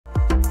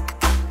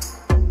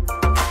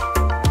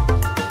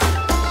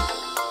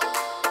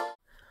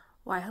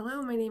Why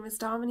hello, my name is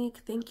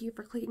Dominique. Thank you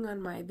for clicking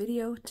on my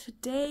video.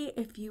 Today,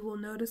 if you will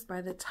notice by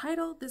the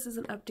title, this is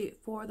an update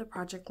for the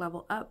Project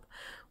Level Up,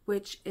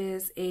 which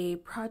is a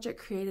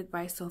project created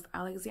by Soph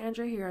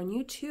Alexandra here on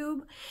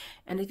YouTube.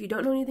 And if you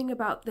don't know anything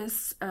about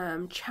this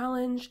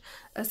challenge,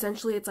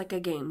 essentially it's like a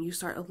game. You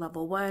start at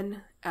level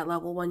 1. At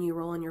level 1, you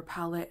roll on your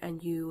palette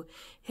and you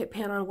hit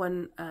pan on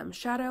one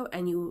shadow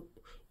and you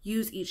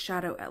use each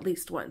shadow at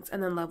least once,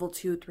 and then level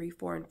 2, 3,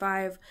 4, and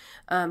 5.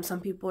 Some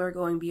people are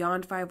going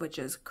beyond 5, which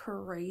is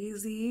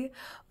crazy,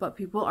 but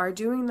people are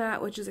doing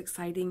that, which is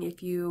exciting.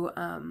 If you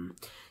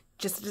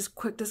just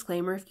quick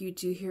disclaimer, if you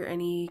do hear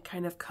any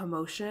kind of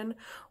commotion,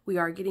 we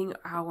are getting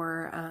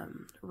our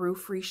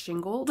roof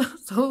re-shingled,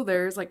 so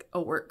there's like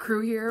a work crew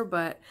here,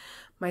 but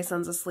my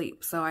son's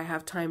asleep, so I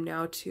have time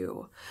now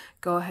to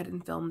go ahead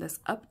and film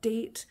this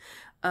update.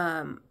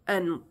 And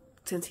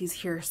since he's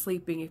here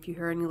sleeping, if you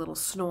hear any little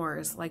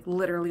snores, like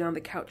literally on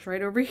the couch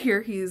right over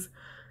here, he's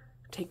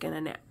taking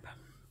a nap.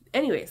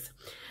 Anyways,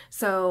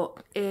 so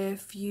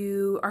if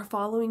you are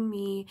following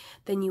me,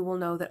 then you will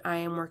know that I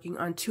am working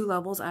on 2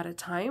 levels at a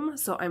time.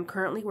 So I'm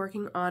currently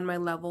working on my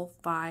level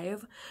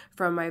 5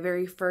 from my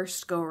very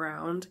first go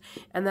round,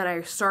 and then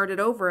I started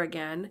over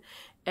again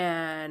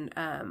and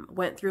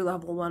went through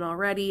level 1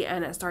 already,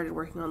 and I started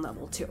working on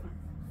level 2.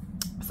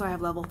 So I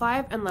have level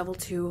 5 and level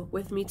 2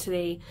 with me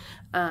today.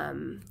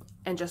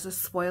 And just a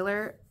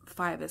spoiler,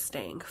 5 is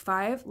staying.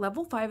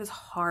 Level 5 is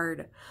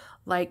hard.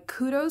 Like,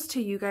 kudos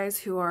to you guys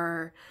who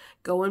are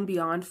going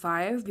beyond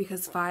 5,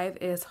 because 5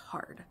 is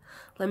hard.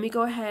 Let me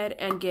go ahead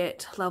and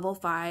get level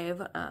 5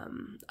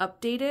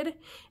 updated,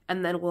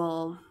 and then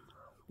we'll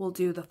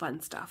do the fun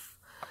stuff.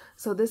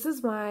 So this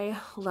is my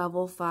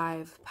level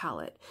 5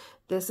 palette.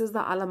 This is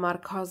the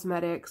Alamar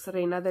Cosmetics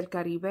Reina del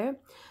Caribe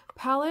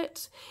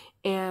palette,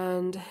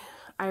 and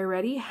I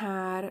already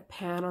had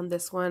pan on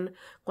this one.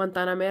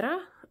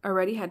 Guantanamera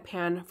already had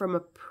pan from a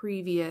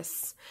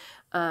previous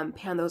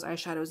pan those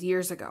eyeshadows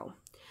years ago.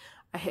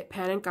 I hit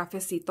pan in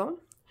Cafecito.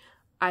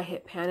 I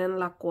hit pan in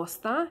La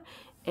Costa.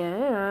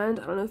 And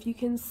I don't know if you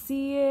can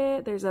see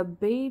it. There's a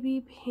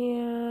baby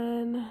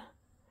pan.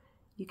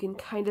 You can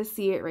kind of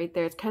see it right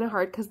there. It's kind of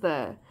hard because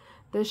the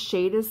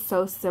shade is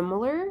so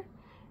similar.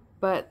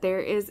 But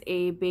there is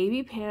a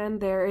baby pan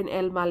there in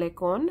El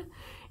Malecon.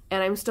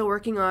 And I'm still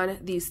working on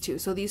these 2.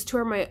 So these 2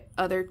 are my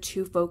other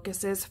 2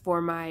 focuses for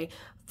my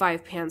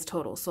 5 pans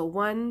total. So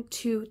 1,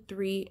 2,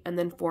 3, and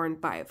then 4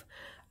 and 5.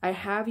 I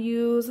have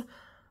used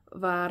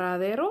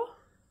Varadero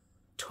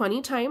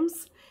 20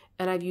 times,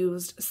 and I've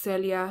used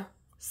Celia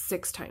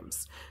 6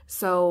 times.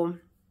 So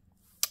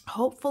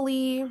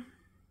hopefully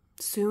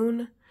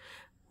soon,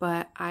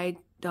 but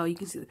oh, you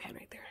can see the pan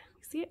right there.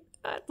 You see it?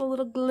 The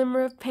little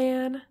glimmer of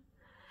pan.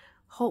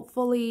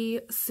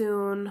 Hopefully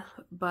soon,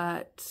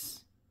 but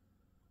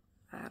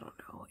I don't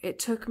know. It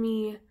took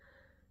me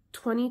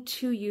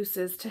 22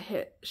 uses to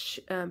hit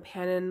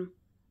pan in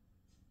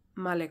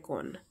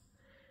Malecon,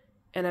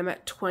 and I'm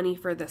at 20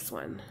 for this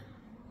one.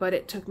 But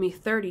it took me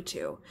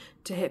 32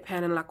 to hit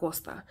pan in La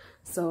Costa.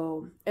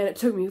 So, and it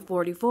took me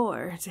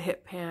 44 to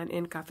hit pan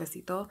in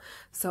Cafecito.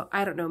 So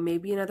I don't know,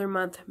 maybe another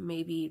month,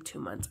 maybe 2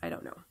 months, I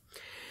don't know.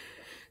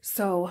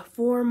 So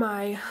for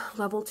my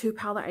level 2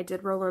 palette, I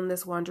did roll in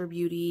this Wander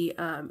Beauty.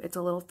 It's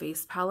a little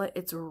face palette.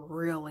 It's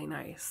really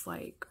nice,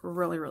 like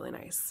really, really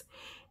nice.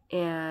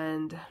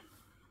 And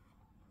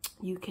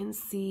you can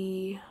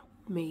see,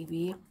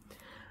 maybe,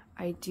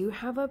 I do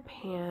have a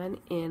pan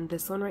in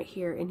this one right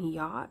here in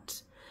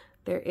Yacht.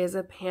 There is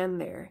a pan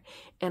there.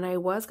 And I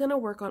was going to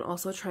work on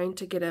also trying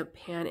to get a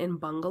pan in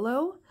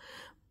Bungalow,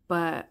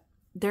 but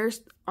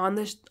there's on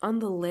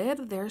the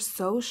lid, they're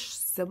so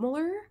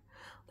similar.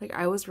 Like,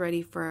 I was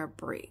ready for a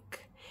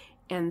break.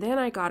 And then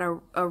I got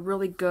a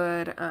really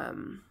good,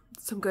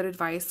 some good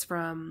advice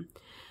from,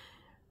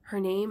 her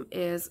name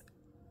is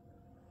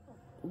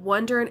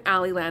Wonder in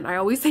Alleyland. I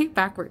always say it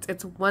backwards.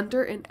 It's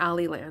Wonder in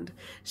Alleyland.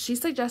 She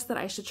suggests that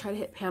I should try to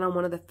hit pan on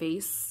one of the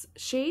face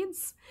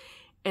shades.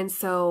 And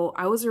so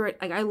I was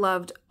like, I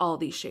loved all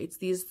these shades.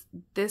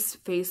 This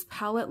face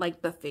palette,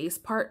 like the face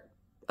part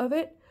of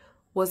it,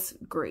 was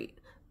great.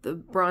 The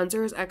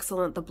bronzer is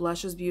excellent, the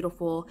blush is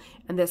beautiful,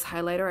 and this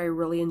highlighter I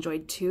really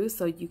enjoyed too.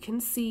 So you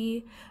can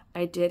see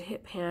I did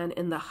hit pan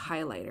in the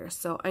highlighter.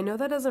 So I know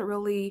that doesn't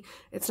really,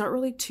 it's not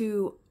really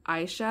 2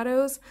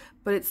 eyeshadows,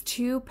 but it's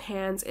 2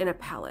 pans in a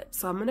palette.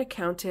 So I'm going to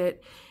count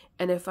it,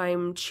 and if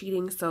I'm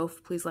cheating,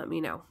 Soph, please let me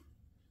know.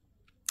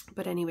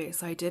 But anyway,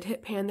 so I did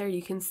hit pan there,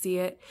 you can see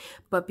it.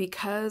 But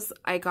because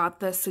I got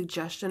the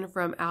suggestion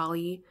from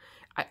Allie,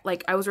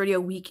 I was already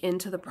a week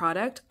into the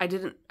product, I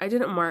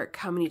didn't mark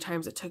how many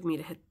times it took me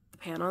to hit the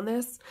pan on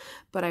this,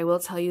 but I will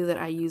tell you that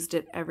I used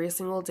it every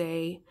single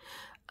day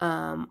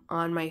on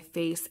my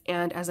face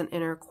and as an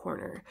inner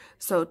corner.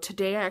 So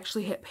today I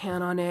actually hit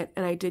pan on it,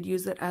 and I did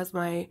use it as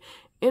my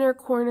inner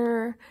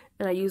corner,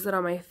 and I used it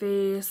on my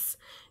face,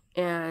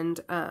 and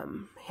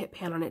hit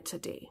pan on it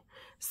today.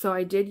 So I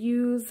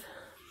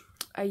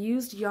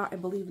used Yacht, I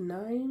believe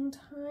 9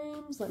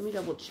 times. Let me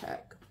double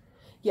check.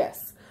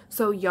 Yes.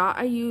 So yacht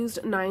I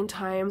used 9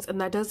 times, and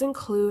that does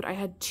include, I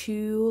had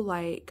 2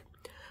 like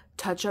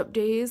touch-up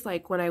days,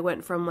 like when I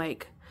went from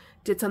like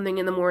did something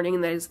in the morning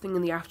and then something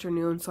in the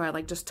afternoon, so I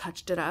like just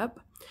touched it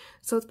up.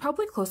 So it's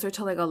probably closer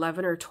to like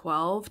 11 or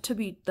 12 to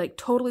be like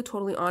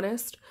totally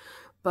honest,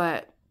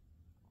 but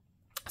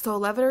so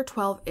 11 or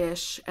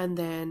 12-ish, and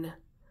then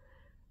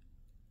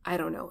I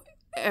don't know,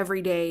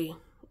 every day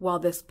while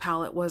this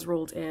palette was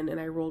rolled in, and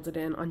I rolled it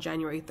in on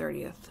January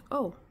 30th.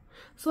 Oh,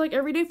 so like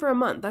every day for a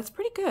month. That's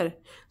pretty good.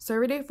 So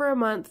every day for a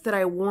month that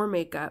I wore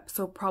makeup,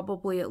 so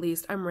probably at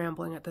least, I'm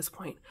rambling at this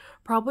point,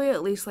 probably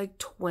at least like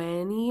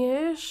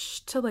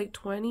 20-ish to like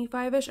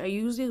 25-ish. I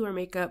usually wear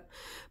makeup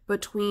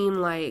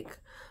between like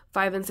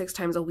 5 and 6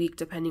 times a week,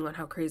 depending on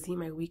how crazy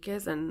my week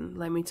is. And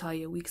let me tell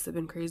you, weeks have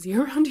been crazy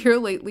around here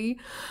lately.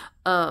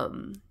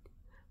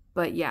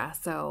 But yeah,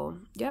 so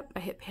yep, I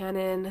hit pan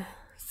in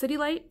City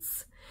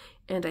Lights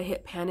and I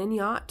hit pan in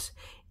Yacht.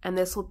 And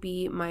this will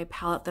be my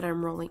palette that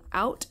I'm rolling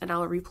out, and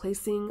I'll be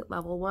replacing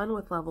level 1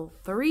 with level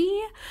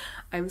 3.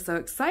 I'm so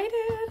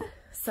excited.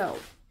 So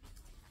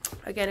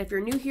again, if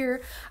you're new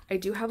here, I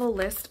do have a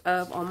list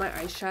of all my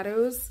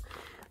eyeshadows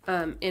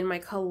in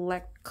my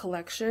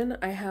collection.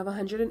 I have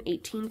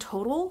 118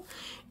 total,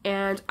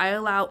 and I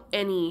allow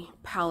any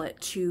palette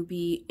to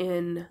be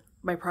in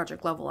my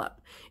project level up.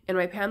 In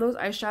my pan those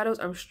eyeshadows,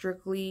 I'm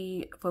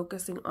strictly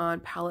focusing on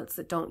palettes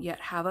that don't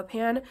yet have a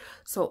pan.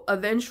 So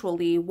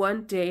eventually,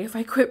 one day, if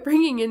I quit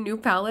bringing in new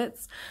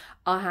palettes,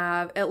 I'll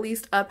have at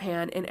least a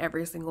pan in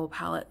every single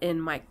palette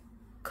in my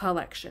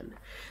collection.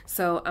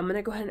 So I'm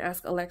gonna go ahead and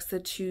ask Alexa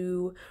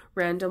to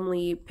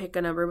randomly pick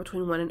a number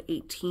between 1 and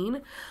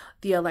 18.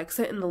 The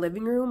Alexa in the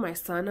living room, my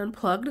son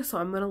unplugged, so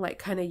I'm gonna like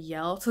kind of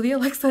yell to the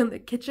Alexa in the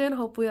kitchen.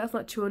 Hopefully that's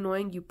not too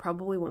annoying. You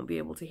probably won't be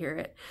able to hear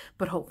it,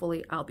 but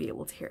hopefully I'll be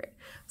able to hear it.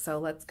 So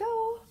let's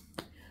go.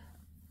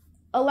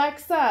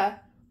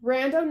 Alexa,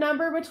 random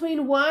number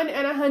between 1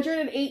 and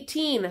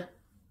 118.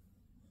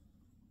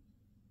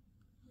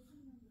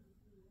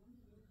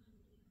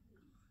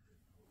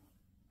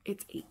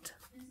 It's 8.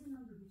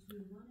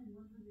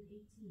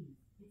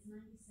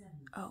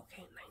 Oh,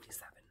 okay,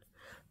 97.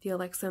 The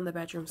Alexa in the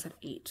bedroom said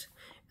 8,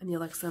 and the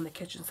Alexa in the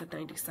kitchen said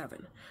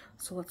 97.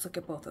 So let's look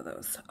at both of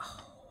those.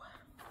 Oh.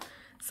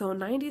 So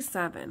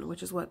 97,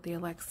 which is what the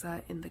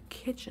Alexa in the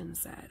kitchen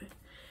said,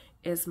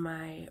 is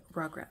my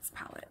Rugrats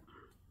palette,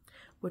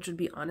 which would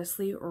be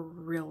honestly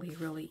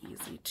really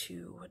easy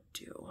to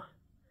do.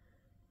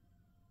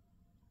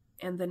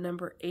 And the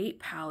number 8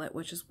 palette,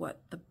 which is what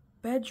the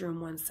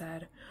bedroom one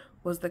said,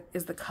 is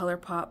the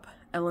ColourPop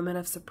Element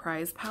of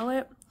Surprise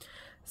palette.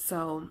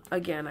 So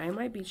again, I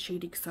might be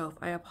cheating, so if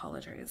I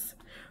apologize.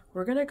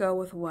 We're gonna go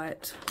with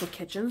what the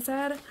kitchen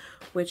said,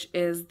 which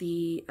is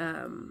the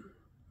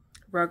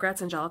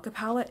Rugrats Angelica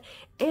palette,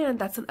 and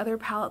that's another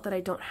palette that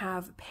I don't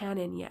have pan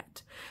in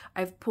yet.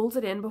 I've pulled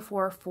it in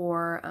before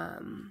for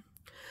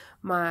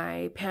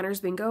my Panners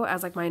Bingo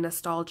as like my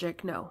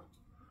nostalgic,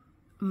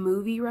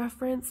 movie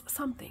reference,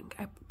 something.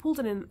 I pulled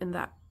it in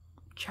that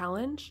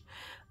challenge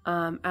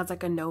as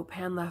like a no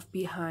pan left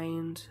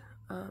behind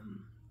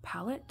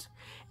palette,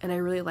 and I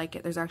really like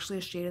it. There's actually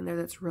a shade in there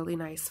that's really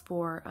nice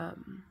for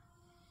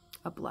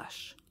a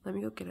blush. Let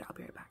me go get it. I'll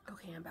be right back.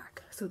 Okay, I'm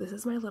back. So this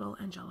is my little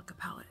Angelica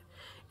palette.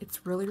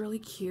 It's really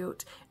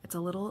cute. It's a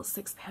little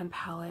 6-pan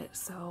palette,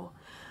 so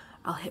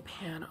I'll hit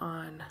pan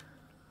on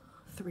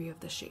 3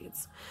 of the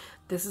shades.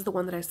 This is the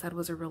one that I said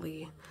was a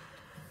really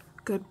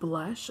good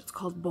blush. It's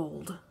called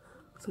Bold,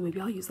 so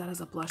maybe I'll use that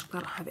as a blush because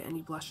I don't have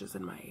any blushes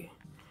in my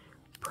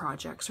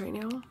projects right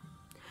now.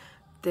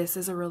 This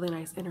is a really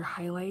nice inner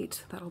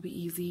highlight. That'll be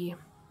easy.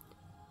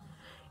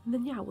 And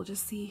then yeah, we'll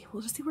just see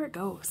where it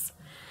goes.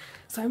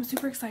 So I'm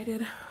super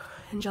excited.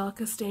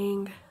 Angelica's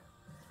staying,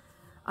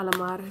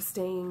 Alamar is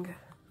staying,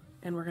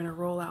 and we're gonna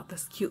roll out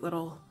this cute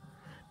little,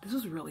 this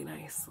was really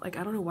nice. Like,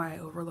 I don't know why I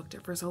overlooked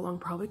it for so long,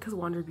 probably because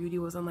Wander Beauty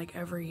was on like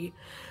every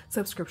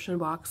subscription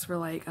box for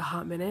like a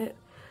hot minute,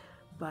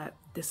 but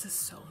this is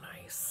so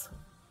nice.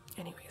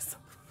 Anyways,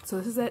 so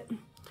this is it.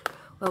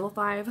 Level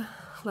 5,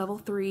 level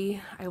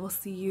 3, I will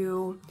see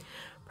you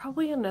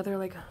probably another,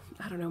 like,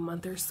 I don't know,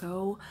 month or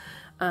so.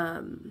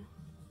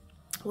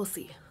 We'll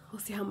see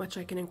how much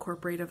I can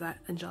incorporate of that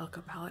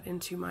Angelica palette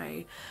into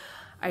my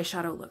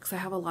eyeshadow looks. I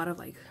have a lot of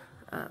like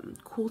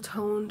cool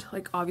toned,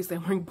 like obviously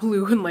I'm wearing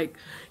blue and like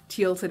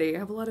teal today. I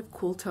have a lot of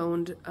cool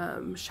toned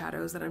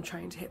shadows that I'm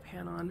trying to hit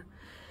pan on,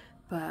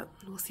 but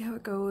we'll see how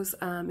it goes.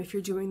 If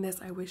you're doing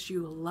this, I wish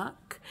you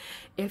luck.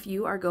 If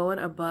you are going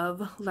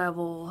above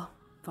level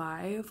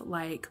 5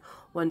 like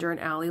Wonder and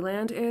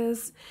Alleyland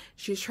is,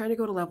 she's trying to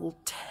go to level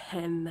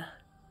 10.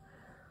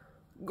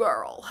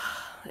 Girl.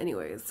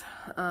 Anyways,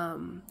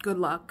 good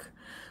luck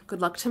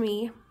to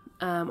me.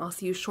 I'll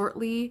see you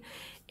shortly,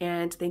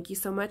 and thank you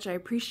so much. I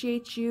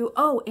appreciate you.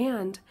 Oh,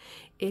 and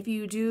if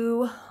you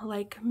do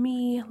like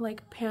me,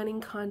 like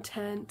panning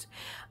content,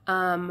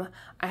 I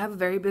have a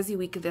very busy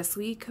week this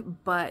week,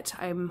 but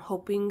I'm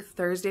hoping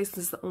Thursday, since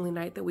it's the only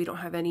night that we don't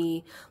have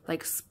any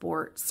like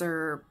sports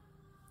or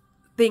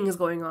things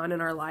going on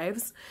in our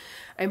lives,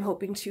 I'm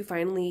hoping to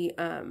finally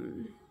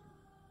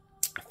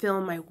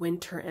film my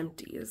winter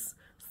empties.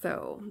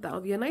 So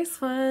that'll be a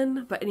nice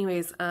one. But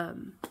anyways,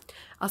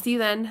 I'll see you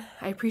then.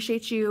 I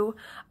appreciate you.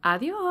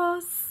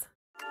 Adios.